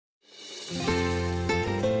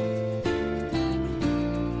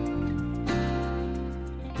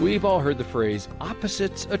We've all heard the phrase,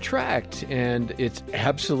 opposites attract, and it's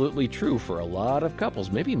absolutely true for a lot of couples,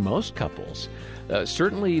 maybe most couples.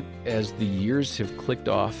 Certainly, as the years have clicked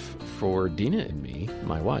off for Dina and me,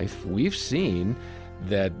 my wife, we've seen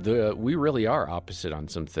that we really are opposite on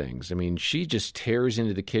some things. I mean, she just tears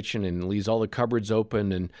into the kitchen and leaves all the cupboards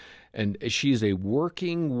open, and she's a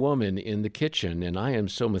working woman in the kitchen, and I am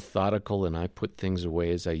so methodical, and I put things away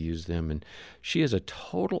as I use them, and she has a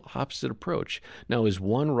total opposite approach. Now, is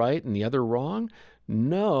one right and the other wrong?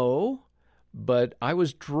 No, but I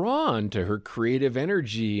was drawn to her creative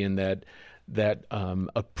energy and that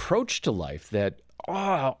approach to life, that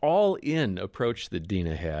all-in approach that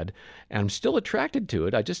Dina had, and I'm still attracted to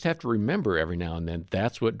it. I just have to remember every now and then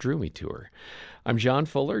that's what drew me to her. I'm John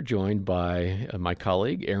Fuller, joined by my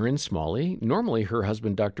colleague, Erin Smalley. Normally, her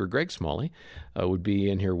husband, Dr. Greg Smalley, would be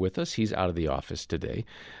in here with us. He's out of the office today.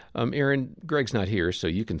 Erin, Greg's not here, so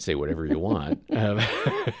you can say whatever you want.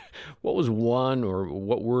 What was one or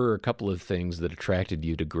what were a couple of things that attracted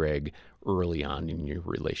you to Greg early on in your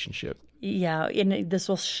relationship? Yeah, and this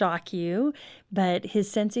will shock you, but his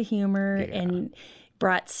sense of humor and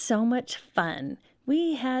brought so much fun.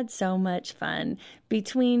 We had so much fun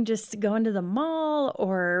between just going to the mall,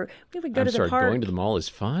 or we would go to the park. Going to the mall is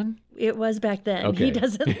fun? It was back then. Okay. He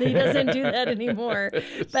doesn't do that anymore.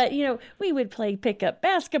 But, we would play pickup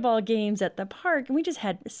basketball games at the park, and we just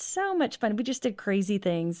had so much fun. We just did crazy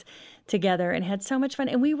things together and had so much fun.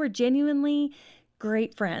 And we were genuinely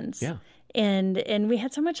great friends. Yeah. And we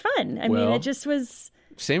had so much fun. I mean, it just was...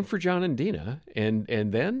 Same for John and Dina. And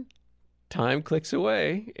then time clicks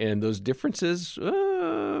away, and those differences,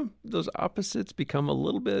 those opposites become a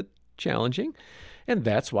little bit challenging. And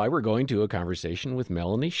that's why we're going to a conversation with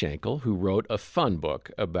Melanie Shankle, who wrote a fun book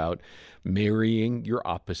about marrying your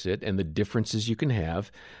opposite and the differences you can have.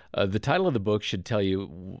 The title of the book should tell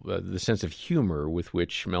you the sense of humor with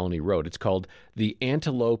which Melanie wrote. It's called The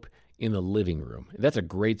Antelope in the Living Room. That's a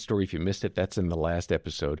great story. If you missed it, that's in the last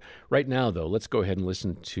episode. Right now, though, let's go ahead and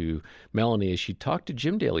listen to Melanie as she talked to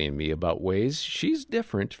Jim Daly and me about ways she's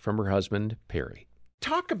different from her husband, Perry.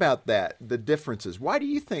 Talk about that, the differences. Why do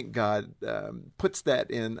you think God puts that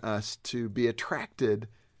in us to be attracted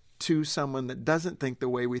to someone that doesn't think the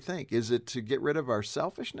way we think? Is it to get rid of our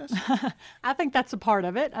selfishness? I think that's a part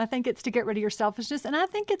of it. I think it's to get rid of your selfishness, and I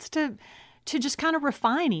think it's to just kind of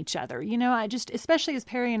refine each other. Especially as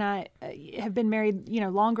Perry and I have been married,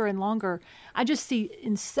 longer and longer, I just see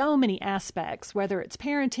in so many aspects, whether it's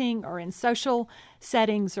parenting or in social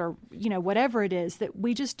settings or, whatever it is, that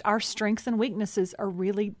our strengths and weaknesses are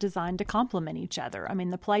really designed to complement each other. I mean,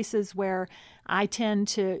 the places where I tend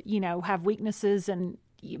to, have weaknesses and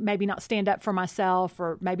maybe not stand up for myself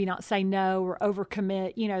or maybe not say no or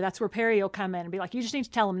overcommit, that's where Perry will come in and be like, you just need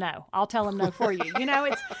to tell him no. I'll tell him no for you.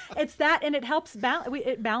 It's that, and it helps,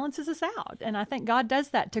 it balances us out. And I think God does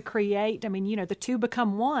that to create, the two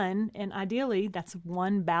become one, and ideally that's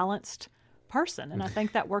one balanced person. And I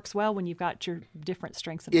think that works well when you've got your different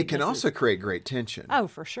strengths and weaknesses. It can also create great tension. Oh,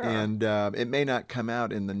 for sure. And it may not come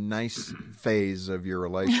out in the nice phase of your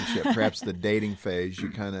relationship. Perhaps the dating phase,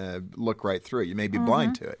 you kind of look right through it. You may be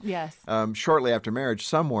blind to it. Yes. Shortly after marriage,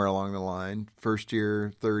 somewhere along the line, first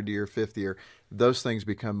year, third year, fifth year, those things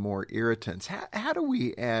become more irritants. How do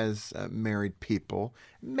we as married people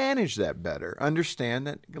manage that better? Understand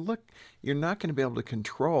that, look, you're not going to be able to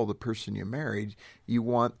control the person you married. You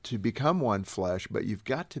want to become one flesh, but you've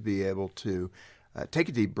got to be able to take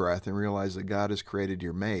a deep breath and realize that God has created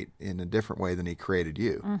your mate in a different way than he created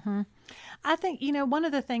you. Mm-hmm. I think, one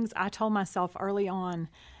of the things I told myself early on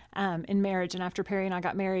in marriage, and after Perry and I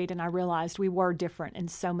got married, and I realized we were different in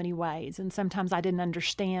so many ways, and sometimes I didn't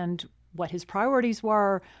understand what his priorities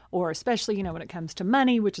were, or especially, when it comes to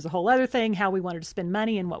money, which is a whole other thing, how we wanted to spend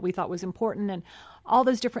money and what we thought was important and all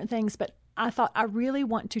those different things. But I thought, I really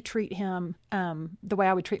want to treat him the way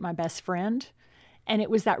I would treat my best friend. And it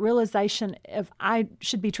was that realization of I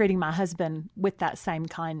should be treating my husband with that same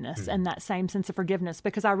kindness and that same sense of forgiveness,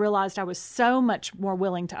 because I realized I was so much more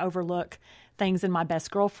willing to overlook things in my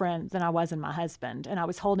best girlfriend than I was in my husband. And I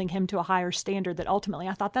was holding him to a higher standard that ultimately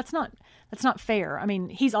I thought that's not fair. I mean,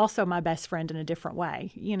 he's also my best friend in a different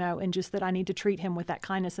way, and just that I need to treat him with that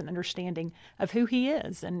kindness and understanding of who he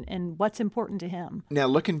is and what's important to him. Now,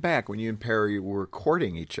 looking back, when you and Perry were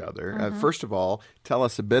courting each other, first of all, tell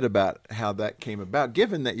us a bit about how that came about,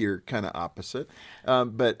 given that you're kind of opposite.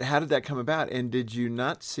 But how did that come about? And did you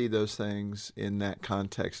not see those things in that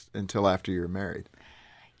context until after you were married?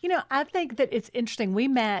 I think that it's interesting. We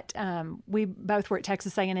met, we both were at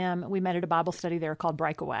Texas A&M. We met at a Bible study there called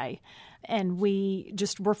Breakaway. And we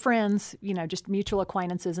just were friends, just mutual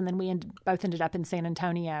acquaintances. And then we both ended up in San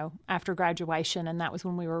Antonio after graduation. And that was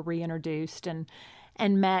when we were reintroduced and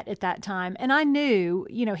met at that time. And I knew,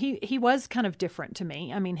 he was kind of different to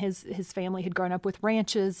me. I mean, his family had grown up with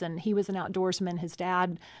ranches, and he was an outdoorsman. His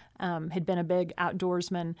dad had been a big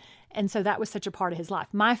outdoorsman. And so that was such a part of his life.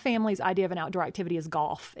 My family's idea of an outdoor activity is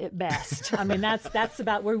golf at best. I mean, that's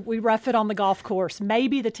about where we rough it on the golf course,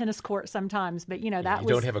 maybe the tennis court sometimes, but you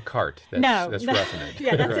don't have a cart. That's roughing it.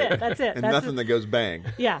 Yeah, that's it. And nothing that goes bang.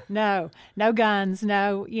 Yeah, no guns,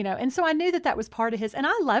 and so I knew that was part of his, and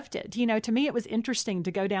I loved it. To me, it was interesting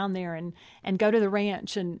to go down there and go to the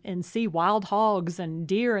ranch and see wild hogs and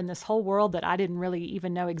deer and this whole world that I didn't really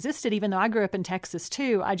even know existed, even though I grew up in Texas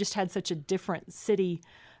too. I just had such a different city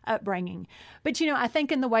upbringing. But, I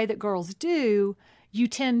think in the way that girls do, you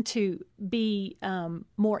tend to be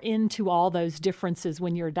more into all those differences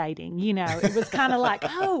when you're dating. It was kind of like,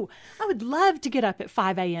 oh, I would love to get up at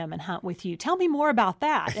 5 a.m. and hunt with you. Tell me more about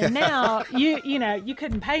that. And now, you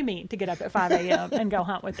couldn't pay me to get up at 5 a.m. and go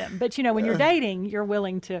hunt with them. But, when you're dating, you're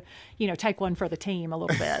willing to, take one for the team a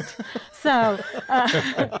little bit. So,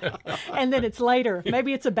 and then it's later.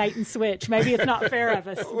 Maybe it's a bait and switch. Maybe it's not fair of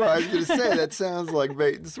us. Well, I was going to say, that sounds like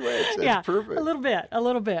bait and switch. That's perfect. A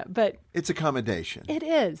little bit. But it's accommodation. It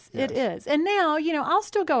is. Yes. It is. And now, I'll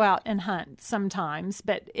still go out and hunt sometimes,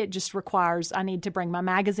 but it just requires, I need to bring my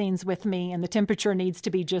magazines with me, and the temperature needs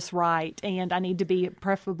to be just right, and I need to be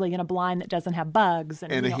preferably in a blind that doesn't have bugs.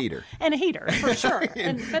 And a heater. And a heater, for sure.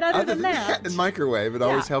 But other than that. And microwave, it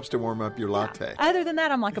always helps to warm up your latte. Other than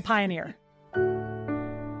that, I'm like a pioneer.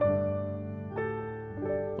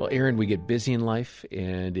 Well, Erin, we get busy in life,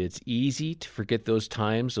 and it's easy to forget those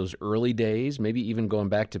times, those early days, maybe even going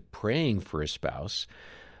back to praying for a spouse.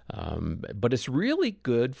 But it's really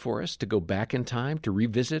good for us to go back in time to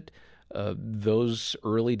revisit those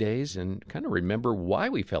early days and kind of remember why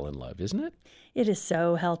we fell in love, isn't it? It is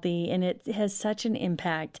so healthy, and it has such an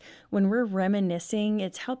impact. When we're reminiscing,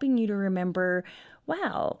 it's helping you to remember,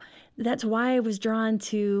 wow, that's why I was drawn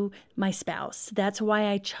to my spouse. That's why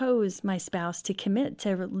I chose my spouse to commit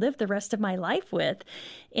to live the rest of my life with.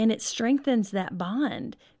 And it strengthens that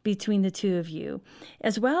bond between the two of you,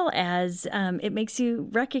 as well as it makes you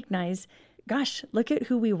recognize, gosh, look at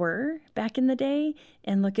who we were back in the day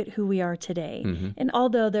and look at who we are today. Mm-hmm. And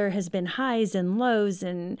although there has been highs and lows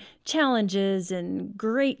and challenges and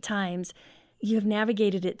great times, you have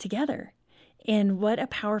navigated it together. And what a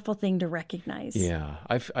powerful thing to recognize. Yeah,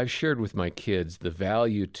 I've shared with my kids the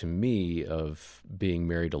value to me of being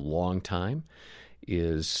married a long time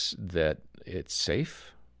is that it's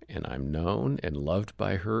safe and I'm known and loved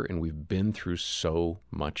by her, and we've been through so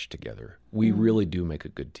much together. We really do make a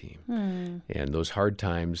good team. And those hard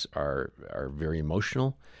times are very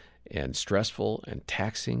emotional and stressful and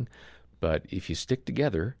taxing, but if you stick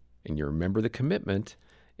together and you remember the commitment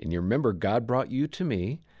and you remember God brought you to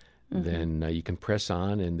me, then you can press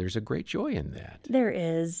on, and there's a great joy in that. There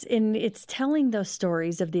is, and it's telling those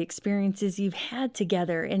stories of the experiences you've had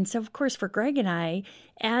together. And so, of course, for Greg and I,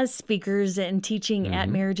 as speakers and teaching at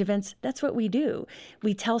marriage events, that's what we do.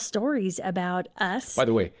 We tell stories about us. By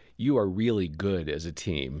the way, you are really good as a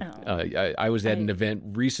team. I was at an event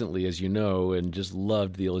recently, as you know, and just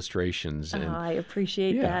loved the illustrations. And, I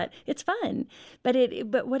appreciate that. It's fun. But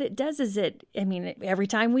what it does is every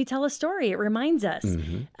time we tell a story, it reminds us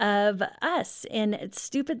of us and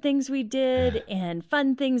stupid things we did and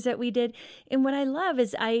fun things that we did. And what I love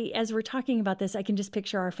is as we're talking about this, I can just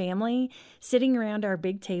picture our family sitting around our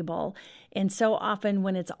big table. And so often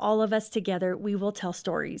when it's all of us together, we will tell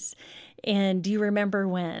stories. And do you remember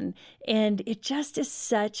when? And it just is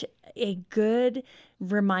such a good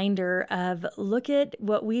reminder of look at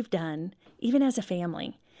what we've done, even as a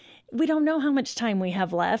family. We don't know how much time we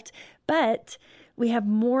have left, but we have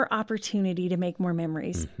more opportunity to make more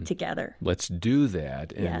memories together. Let's do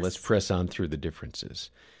that, and let's press on through the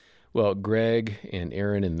differences. Well, Greg and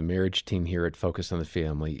Erin and the marriage team here at Focus on the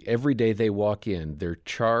Family, every day they walk in, their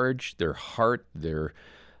charge, their heart, their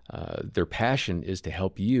passion is to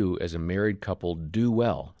help you as a married couple do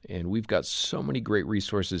well. And we've got so many great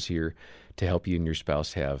resources here to help you and your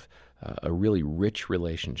spouse have a really rich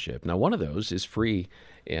relationship. Now, one of those is free,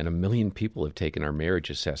 and 1 million people have taken our marriage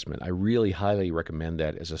assessment. I really highly recommend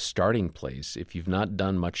that as a starting place. If you've not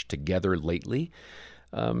done much together lately,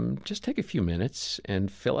 just take a few minutes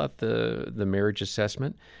and fill out the marriage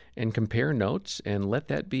assessment and compare notes and let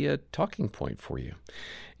that be a talking point for you.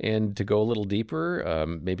 And to go a little deeper,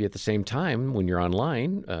 maybe at the same time when you're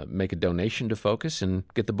online, make a donation to Focus and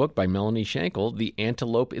get the book by Melanie Shankle, The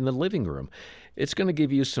Antelope in the Living Room. It's going to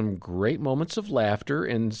give you some great moments of laughter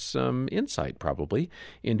and some insight probably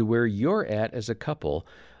into where you're at as a couple,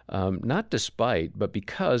 not despite, but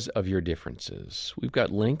because of your differences. We've got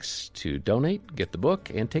links to donate, get the book,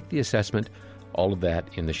 and take the assessment, all of that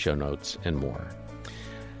in the show notes and more.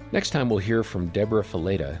 Next time, we'll hear from Deborah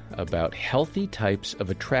Fileta about healthy types of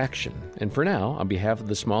attraction. And for now, on behalf of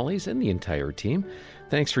the Smalleys and the entire team,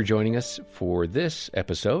 thanks for joining us for this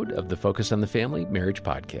episode of the Focus on the Family Marriage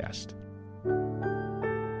Podcast.